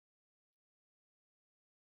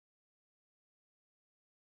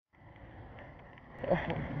Oh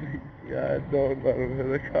my god, don't let him hit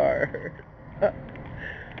the car.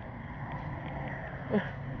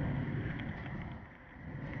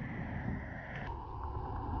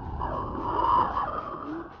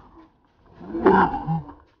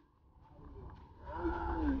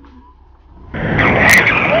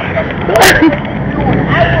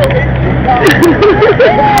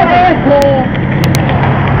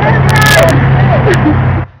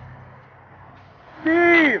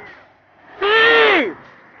 Steve! Steve!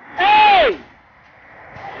 Hey!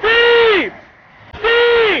 Steve!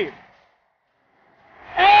 Steve!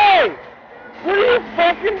 Hey! What are you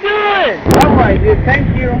fucking doing? Alright, dude, thank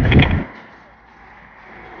you.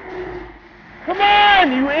 Come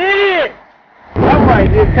on, you idiot!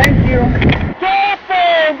 Alright, dude, thank you.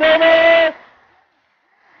 Careful, dumbass!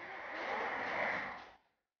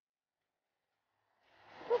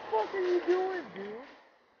 What the fuck are you doing, dude?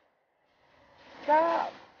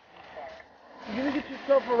 Stop! You're gonna get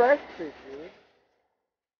yourself arrested, dude.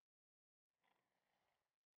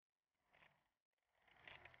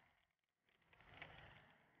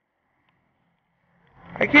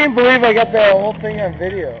 I can't believe I got that whole thing on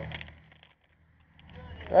video.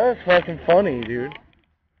 That was fucking funny, dude.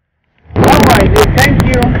 Alright, dude, thank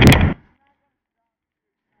you.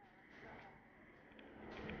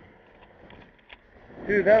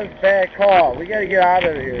 Dude, that was a bad call. We gotta get out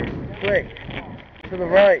of here. Quick. To the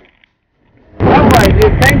right. Alright,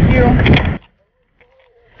 dude, thank you.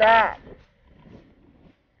 Stop.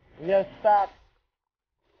 We gotta stop.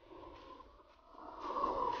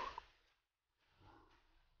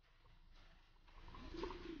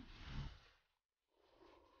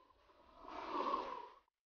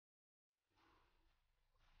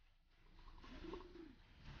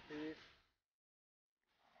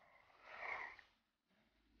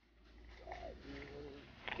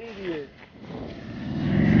 Idiot.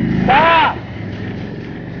 Stop!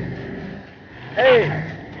 Hey!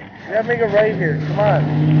 We gotta make a right here. Come on.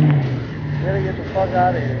 We gotta get the fuck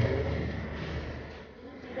out of here.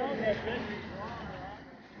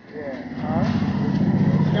 Yeah. Huh?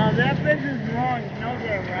 Now that bitch is wrong, you know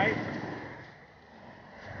that, right?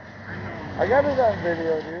 I got it on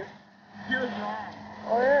video, dude. She was wrong.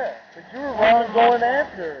 Oh yeah. But you were wrong going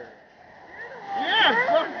after her. Yeah,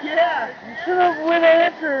 fuck yeah. You should have went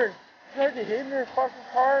after her. Tried to hit in her fucking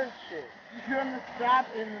car and shit. You shouldn't have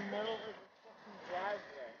stopped in the middle of the fucking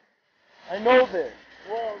driveway. I know this.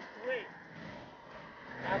 Well, great.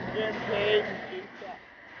 I'm getting paid and she's up.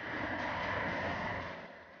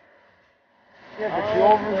 Yeah, but you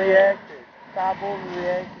overreacted. Stop overreacting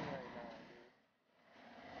right now, dude.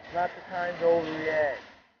 It's not the time to overreact.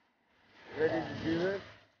 Ready to do this?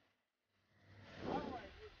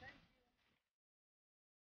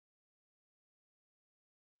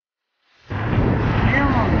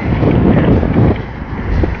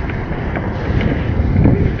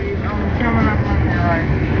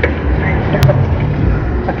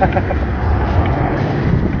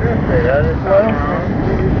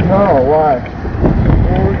 No, why?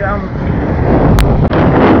 Well, we're down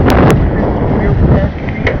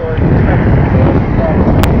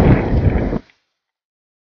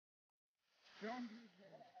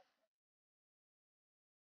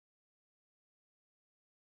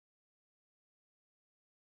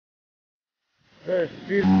There's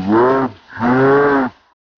speed.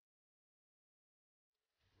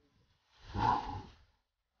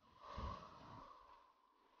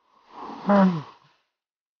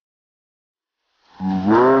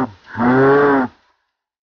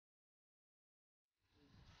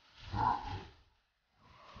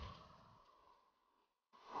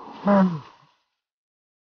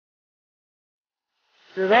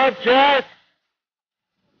 Sit up, Jack!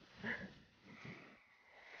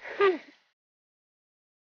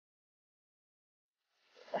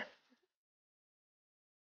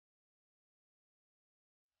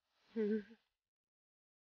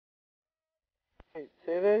 Wait,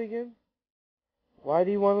 say that again? Why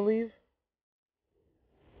do you want to leave?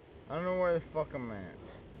 I don't know where the fuck I'm at.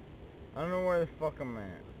 I don't know where the fuck I'm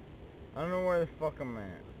at. I don't know where the fuck I'm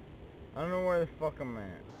at. I don't know where the fuck I'm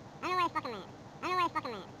at. I don't know where the fuck I'm at. I don't know where the fuck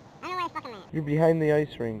I'm at. I don't know where the fuck I'm at. You're behind the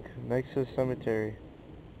ice rink, next to the cemetery.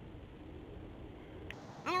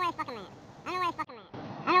 I don't know where the fuck I'm at. I don't know where the fuck I'm at.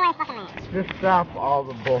 I don't know where the fuck I'm at. Just stop all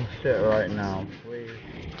the bullshit right now, please.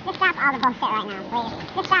 Just stop all the bullshit right now, please.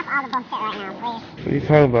 Just stop all the bullshit right now, please. What are you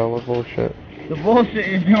talking about? What bullshit? The bullshit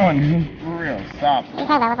you're doing is for real. Stop. What are you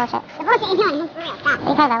talking about? What bullshit? The bullshit you're doing is for real. Stop. What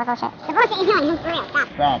are you talking about? What bullshit? The bullshit you're doing is for real. Stop.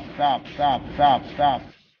 Stop, stop, stop, stop, stop.